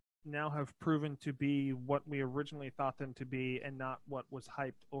now have proven to be what we originally thought them to be and not what was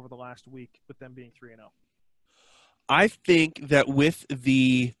hyped over the last week with them being 3-0? I think that with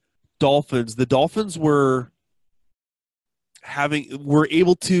the Dolphins were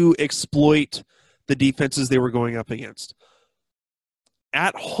able to exploit the defenses they were going up against.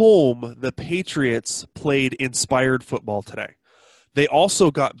 At home, the Patriots played inspired football today. They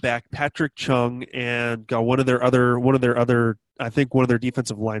also got back Patrick Chung and got one of their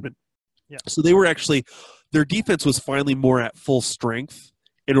defensive linemen. Yeah. So they were their defense was finally more at full strength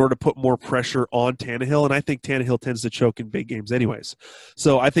in order to put more pressure on Tannehill, and I think Tannehill tends to choke in big games anyways.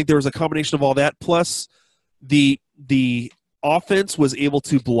 So I think there was a combination of all that, plus the offense was able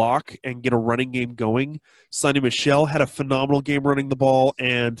to block and get a running game going. Sonny Michel had a phenomenal game running the ball,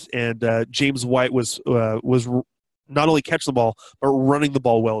 and James White was not only catching the ball but running the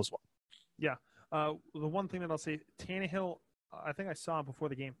ball well as well. Yeah. The one thing that I'll say, Tannehill, I think I saw before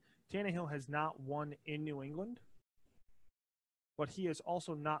the game, Tannehill has not won in New England, but he has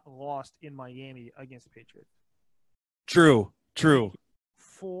also not lost in Miami against the Patriots. True.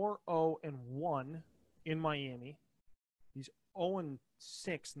 4-0-1 in Miami. He's 0-6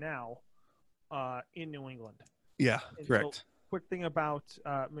 now in New England. Yeah, and correct. So, quick thing about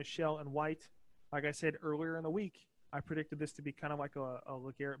Michel and White. Like I said earlier in the week, I predicted this to be kind of like a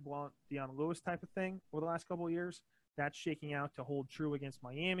LeGarrette Blount, Deion Lewis type of thing over the last couple of years. That's shaking out to hold true against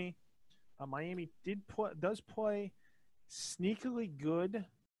Miami. Miami does play sneakily good.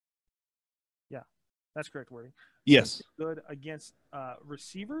 Yeah, that's correct wording. Yes. Good against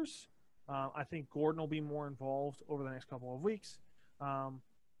receivers. I think Gordon will be more involved over the next couple of weeks.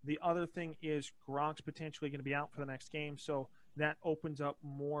 The other thing is Gronk's potentially going to be out for the next game, so that opens up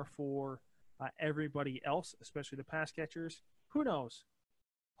more for everybody else, especially the pass catchers. Who knows?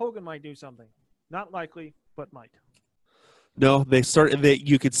 Hogan might do something. Not likely, but might. No,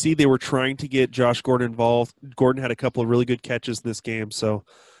 you could see they were trying to get Josh Gordon involved. Gordon had a couple of really good catches in this game, so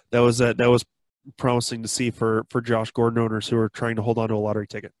that was promising to see for Josh Gordon owners who are trying to hold on to a lottery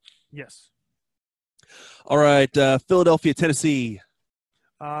ticket. Yes. All right, Philadelphia, Tennessee.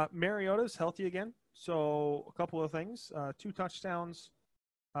 Mariota's healthy again, so a couple of things. 2 touchdowns,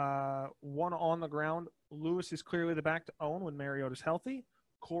 1 on the ground. Lewis is clearly the back to own when Mariota's healthy.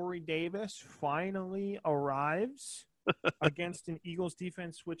 Corey Davis finally arrives against an Eagles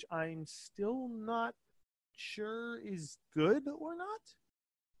defense, which I'm still not sure is good or not.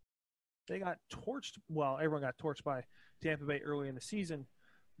 They got torched. Well, everyone got torched by Tampa Bay early in the season,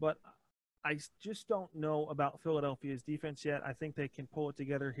 but I just don't know about Philadelphia's defense yet. I think they can pull it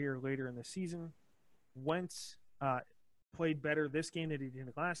together here later in the season. Wentz played better this game than he did in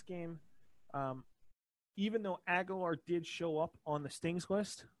the last game. Even though Aguilar did show up on the stings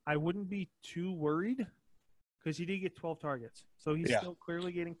list, I wouldn't be too worried because he did get 12 targets. So he's still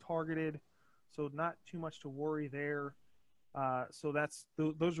clearly getting targeted, so not too much to worry there. So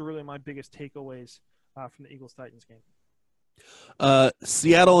those are really my biggest takeaways from the Eagles-Titans game.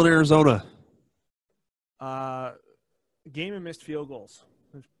 Seattle and Arizona. Game and missed field goals.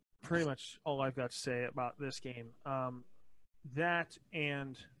 That's pretty much all I've got to say about this game. That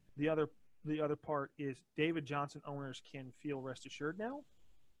and the other part is David Johnson owners can feel rest assured now.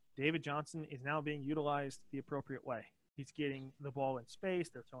 David Johnson is now being utilized the appropriate way. He's getting the ball in space.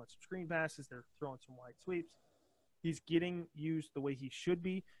 They're throwing some screen passes. They're throwing some wide sweeps. He's getting used the way he should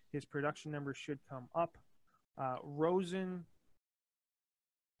be. His production numbers should come up. Rosen,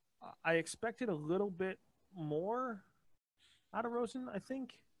 I expected a little bit more out of Rosen, I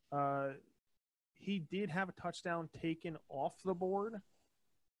think. He did have a touchdown taken off the board.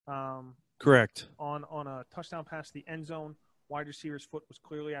 Correct. On a touchdown pass to the end zone. Wide receiver's foot was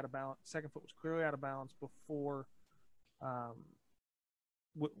clearly out of bounds. Second foot was clearly out of bounds before.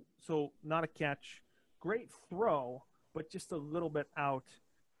 So not a catch. Great throw, but just a little bit out.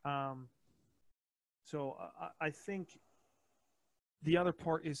 So I think the other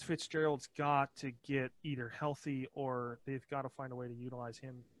part is Fitzgerald's got to get either healthy or they've got to find a way to utilize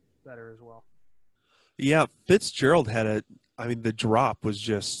him better as well. Yeah, Fitzgerald had the drop was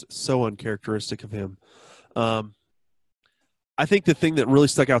just so uncharacteristic of him. I think the thing that really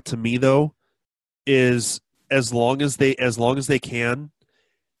stuck out to me though is as long as they have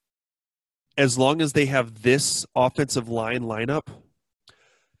this offensive lineup,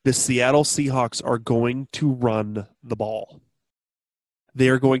 the Seattle Seahawks are going to run the ball. They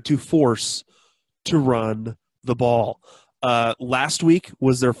are going to force to run the ball. Last week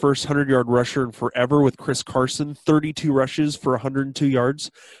was their first 100-yard rusher in forever with Chris Carson, 32 rushes for 102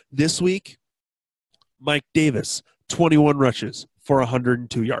 yards. This week, Mike Davis, 21 rushes for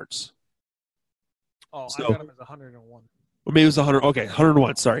 102 yards. Oh, so, I got him as 101. Or maybe it was 100. Okay,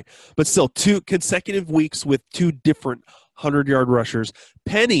 101, sorry. But still, 2 consecutive weeks with 2 different 100-yard rushers.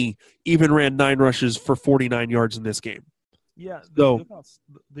 Penny even ran 9 rushes for 49 yards in this game. Yeah, so,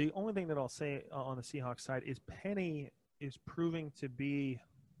 the only thing that I'll say on the Seahawks side is Penny is proving to be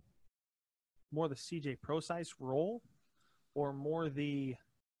more the CJ Prosise role or more the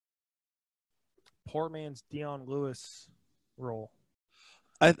poor man's Dion Lewis role.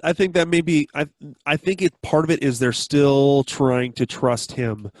 I think that maybe I think part of it is they're still trying to trust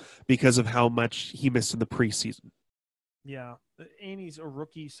him because of how much he missed in the preseason. Yeah, and he's a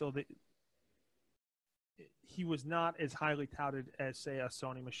rookie, so that he was not as highly touted as, say, a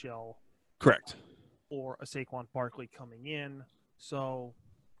Sony Michel. Correct. Or a Saquon Barkley coming in. So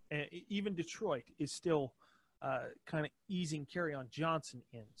even Detroit is still kind of easing Kerryon Johnson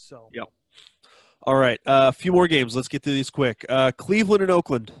in. So. Yep. All right, a few more games. Let's get through these quick. Cleveland and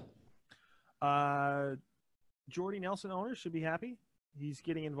Oakland. Jordy Nelson owners should be happy. He's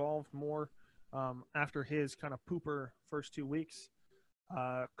getting involved more after his kind of pooper first 2 weeks.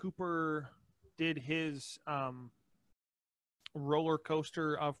 Cooper did his roller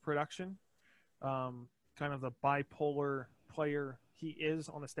coaster of production, kind of the bipolar player he is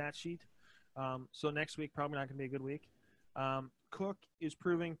on the stat sheet. So next week probably not going to be a good week. Cook is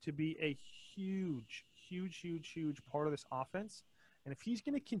proving to be a huge part of this offense. And if he's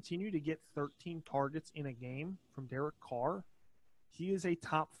going to continue to get 13 targets in a game from Derek Carr, he is a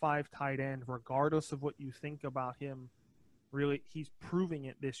top 5 tight end, regardless of what you think about him. Really, he's proving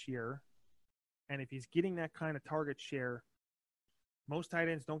it this year. And if he's getting that kind of target share, most tight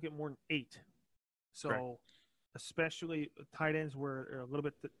ends don't get more than 8. So right. Especially tight ends where they're a little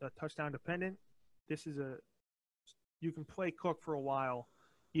bit touchdown dependent, you can play Cook for a while.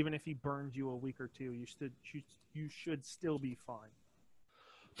 Even if he burns you a week or two, you should still be fine.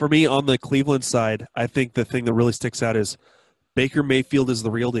 For me, on the Cleveland side, I think the thing that really sticks out is Baker Mayfield is the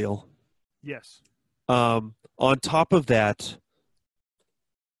real deal. Yes. On top of that,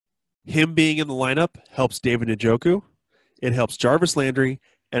 him being in the lineup helps David Njoku, it helps Jarvis Landry,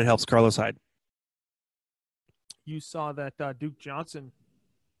 and it helps Carlos Hyde. You saw that Duke Johnson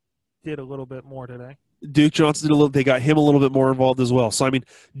did a little bit more today. Duke Johnson did a little. They got him a little bit more involved as well. So, I mean,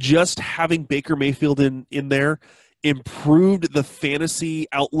 just having Baker Mayfield in there improved the fantasy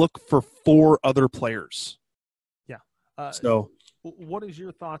outlook for 4 other players. Yeah. So what is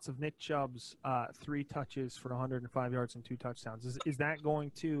your thoughts of Nick Chubb's 3 touches for 105 yards and 2 touchdowns? Is that going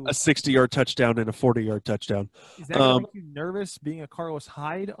to a 60-yard touchdown and a 40-yard touchdown. Is that going to make you nervous being a Carlos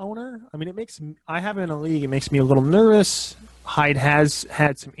Hyde owner? I mean, I have him in a league. It makes me a little nervous. Hyde has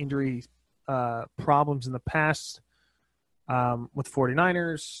had some injury problems in the past with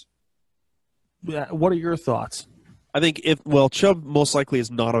 49ers. What are your thoughts? I think Chubb most likely is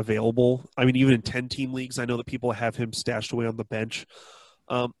not available. I mean, even in 10-team leagues, I know that people have him stashed away on the bench.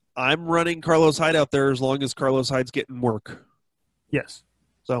 I'm running Carlos Hyde out there as long as Carlos Hyde's getting work. Yes.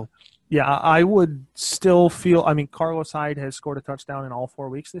 So, yeah, I would still feel – I mean, Carlos Hyde has scored a touchdown in all 4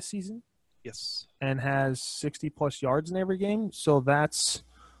 weeks this season. Yes. And has 60-plus yards in every game. So that's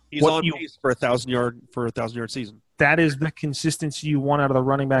 – he's on pace for a 1,000-yard season. That is the consistency you want out of the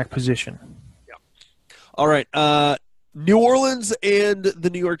running back position. All right, New Orleans and the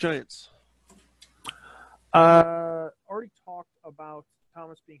New York Giants. Already talked about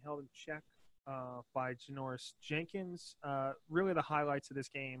Thomas being held in check by Janoris Jenkins. Really, the highlights of this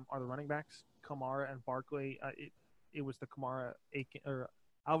game are the running backs, Kamara and Barkley. It was the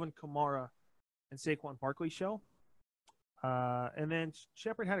Alvin Kamara and Saquon Barkley show. And then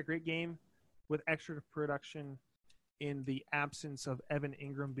Shepard had a great game with extra production in the absence of Evan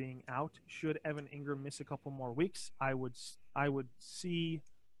Ingram being out. Should Evan Ingram miss a couple more weeks, I would see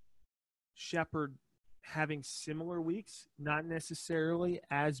Shepard having similar weeks, not necessarily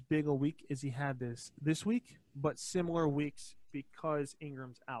as big a week as he had this week, but similar weeks because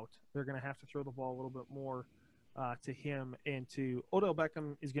Ingram's out. They're going to have to throw the ball a little bit more to him, and to Odell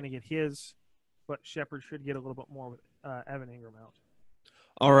Beckham is going to get his, but Shepard should get a little bit more with Evan Ingram out.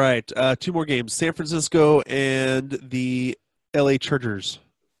 All right, 2 more games: San Francisco and the LA Chargers.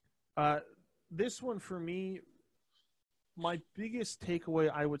 This one for me, my biggest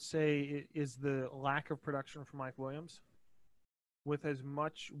takeaway, I would say, is the lack of production from Mike Williams. With as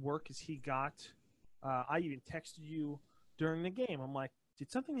much work as he got, I even texted you during the game. I'm like,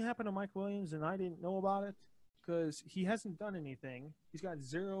 did something happen to Mike Williams and I didn't know about it? Because he hasn't done anything. He's got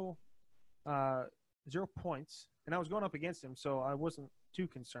zero points, and I was going up against him, so I wasn't too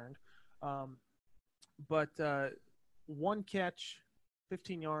concerned. But 1 catch,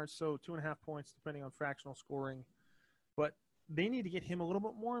 15 yards, so 2.5 points, depending on fractional scoring. But they need to get him a little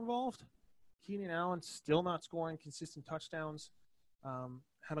bit more involved. Keenan Allen still not scoring consistent touchdowns.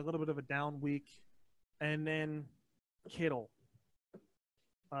 Had a little bit of a down week. And then Kittle.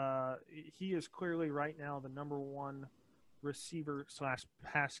 He is clearly right now the number 1 receiver /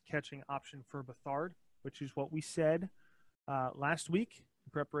 pass catching option for Beathard, which is what we said last week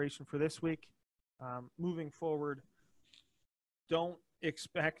in preparation for this week. Moving forward, don't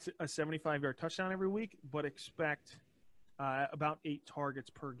expect a 75-yard touchdown every week, but expect about 8 targets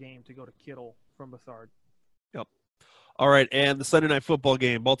per game to go to Kittle from Beathard. Yep. All right, and the Sunday night football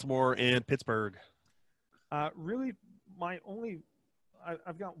game, Baltimore and Pittsburgh. Really,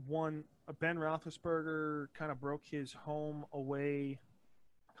 I've got one. Ben Roethlisberger kind of broke his home away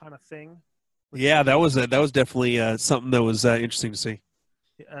kind of thing. Yeah, that was definitely something that was interesting to see.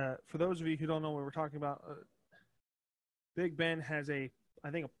 For those of you who don't know what we're talking about, Big Ben has I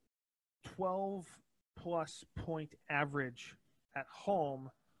think a 12-plus point average at home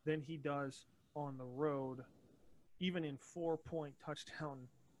than he does on the road, even in 4-point touchdown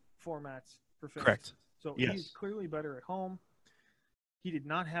formats for fantasy. Correct. So yes. He's clearly better at home. He did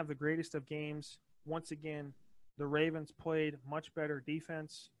not have the greatest of games. Once again, the Ravens played much better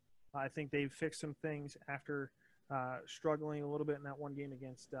defense. I think they've fixed some things after struggling a little bit in that one game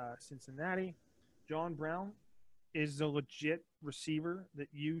against Cincinnati. John Brown is a legit receiver that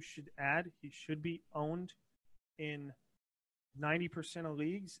you should add. He should be owned in 90% of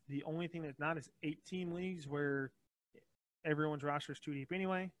leagues. The only thing that's not is 8-team leagues where everyone's roster is too deep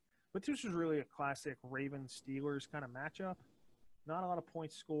anyway. But this was really a classic Ravens-Steelers kind of matchup. Not a lot of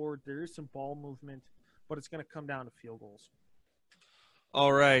points scored. There is some ball movement, but it's going to come down to field goals.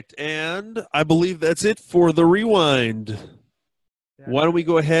 All right, and I believe that's it for the rewind. Yeah. Why don't we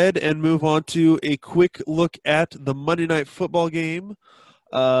go ahead and move on to a quick look at the Monday Night Football game.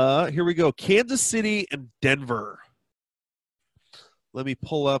 Here we go. Kansas City and Denver. Let me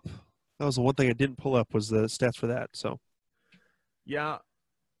pull up. That was the one thing I didn't pull up was the stats for that. So, yeah.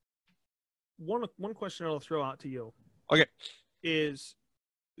 One question I'll throw out to you. Okay. Is,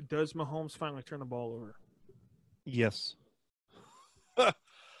 does Mahomes finally turn the ball over? Yes.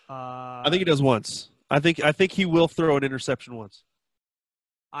 I think he does once. I think he will throw an interception once.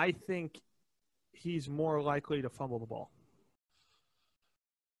 I think he's more likely to fumble the ball.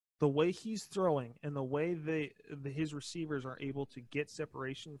 The way he's throwing and the way his receivers are able to get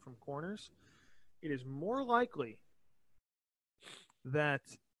separation from corners, it is more likely that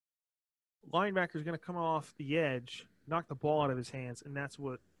linebacker is going to come off the edge, knock the ball out of his hands, and that's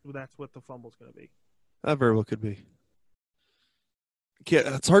what the fumble's going to be. That very well could be.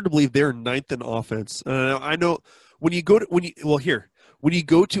 Yeah, it's hard to believe they're ninth in offense. I know when you go to when you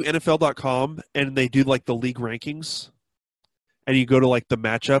go to NFL.com and they do like the league rankings, and you go to like the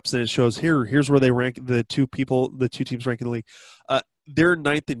matchups and it shows here's where they rank the two teams ranking the league. They're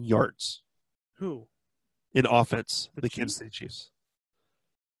ninth in yards. Who? In offense, the Chiefs? Kansas City Chiefs.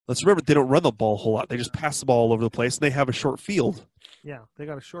 Let's remember they don't run the ball a whole lot. They just pass the ball all over the place, and they have a short field. Yeah, they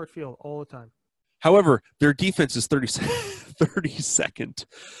got a short field all the time. However, their defense is 32nd.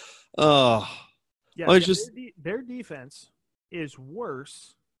 Yeah, just their defense is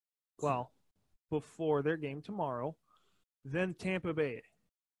worse, well, before their game tomorrow, than Tampa Bay.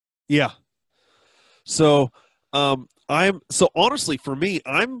 Yeah. So honestly, for me,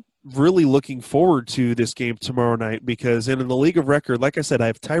 I'm really looking forward to this game tomorrow night because in the League of Record, like I said, I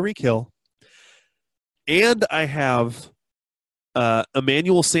have Tyreek Hill and I have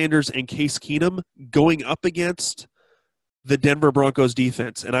Emmanuel Sanders and Case Keenum going up against the Denver Broncos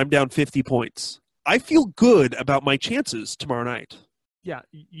defense, and I'm down 50 points. I feel good about my chances tomorrow night. Yeah,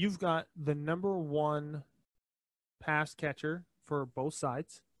 you've got the number one pass catcher for both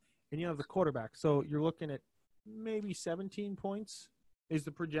sides, and you have the quarterback. So you're looking at maybe 17 points is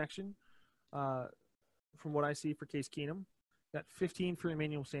the projection from what I see for Case Keenum. Got 15 for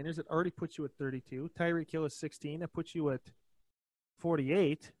Emmanuel Sanders. It already puts you at 32. Tyreek Hill is 16. That puts you at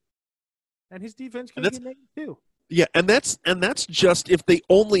 48. And his defense can get negative too. Yeah, and that's just if they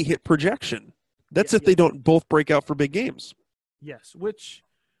only hit projection. That's if they don't both break out for big games. Yes, which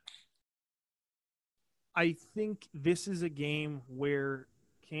I think this is a game where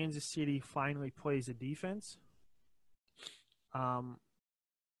Kansas City finally plays a defense. One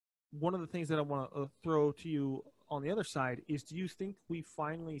of the things that I want to throw to you on the other side is, do you think we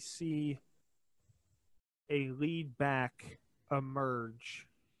finally see a lead back emerge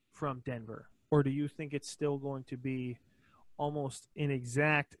from Denver? Or do you think it's still going to be almost an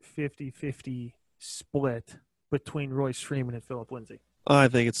exact 50-50 split between Royce Freeman and Phillip Lindsay? I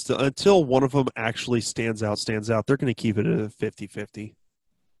think it's still, until one of them actually stands out, they're going to keep it at a 50-50.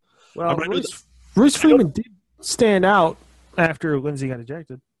 Well, Royce Freeman did stand out after Lindsay got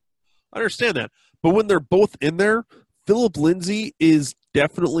ejected. I understand that. But when they're both in there, Phillip Lindsay is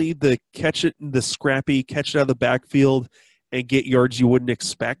definitely the scrappy, catch it out of the backfield and get yards you wouldn't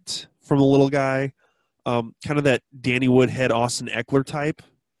expect from a little guy. Kind of that Danny Woodhead, Austin Eckler type.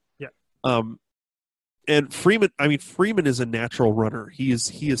 Yeah. And Freeman is a natural runner. He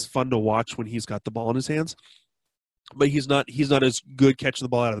is fun to watch when he's got the ball in his hands. But he's not as good catching the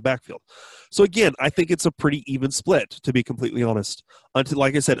ball out of the backfield. So again, I think it's a pretty even split, to be completely honest.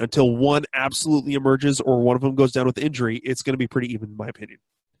 Until one absolutely emerges or one of them goes down with injury, it's going to be pretty even in my opinion.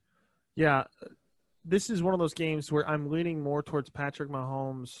 Yeah, this is one of those games where I'm leaning more towards Patrick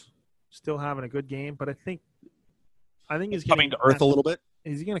Mahomes still having a good game, but I think he's coming to earth a little bit.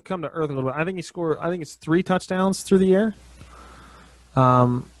 Is he going to come to earth a little bit? I think it's 3 touchdowns through the air.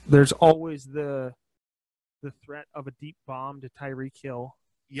 There's always the threat of a deep bomb to Tyreek Hill.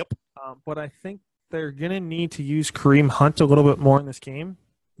 Yep. But I think they're going to need to use Kareem Hunt a little bit more in this game.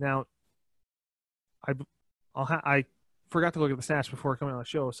 Now, I forgot to look at the stats before coming on the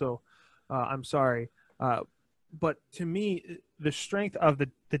show, so I'm sorry. But to me, the strength of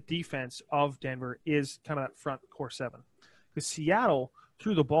the defense of Denver is kind of that front core 7. Because Seattle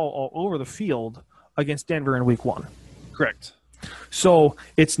threw the ball all over the field against Denver in Week 1. Correct. So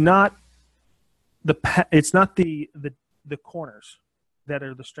it's not the corners that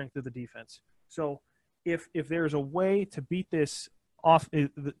are the strength of the defense. So if there's a way to beat this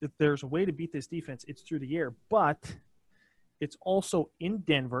if there's a way to beat this defense, it's through the air. But it's also in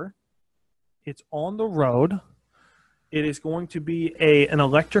Denver. It's on the road. It is going to be an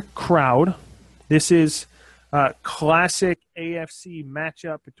electric crowd. This is a classic AFC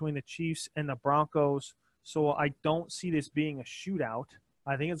matchup between the Chiefs and the Broncos. So I don't see this being a shootout.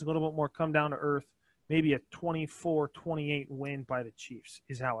 I think it's a little bit more come down to earth. Maybe a 24-28 win by the Chiefs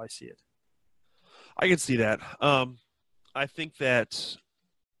is how I see it. I can see that. I think that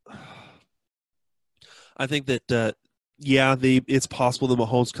it's possible that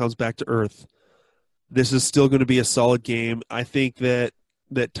Mahomes comes back to earth. This is still going to be a solid game. I think that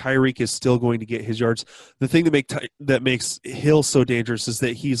Tyreek is still going to get his yards. The thing that makes Hill so dangerous is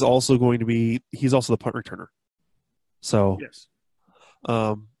that he's also the punt returner. So yes.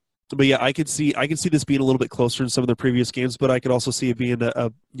 But yeah, I could see this being a little bit closer in some of the previous games, but I could also see it being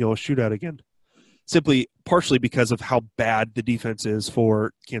a shootout again. Simply partially because of how bad the defense is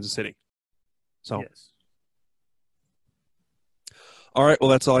for Kansas City. So yes. All right. Well,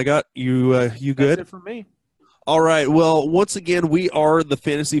 that's all I got. You good? That's it for me. All right. Well, once again, we are the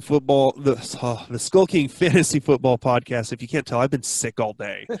the Skull King Fantasy Football Podcast. If you can't tell, I've been sick all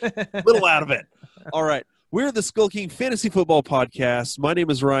day. A little out of it. All right. We're the Skull King Fantasy Football Podcast. My name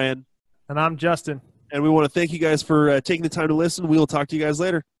is Ryan. And I'm Justin. And we want to thank you guys for taking the time to listen. We will talk to you guys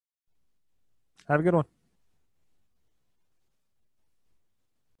later. Have a good one.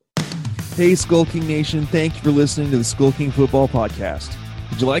 Hey, Skull King Nation. Thank you for listening to the Skull King Football Podcast.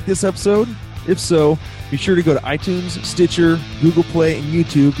 Did you like this episode? If so, be sure to go to iTunes, Stitcher, Google Play, and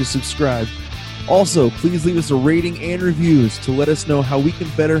YouTube to subscribe. Also, please leave us a rating and reviews to let us know how we can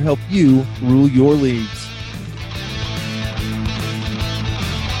better help you rule your leagues.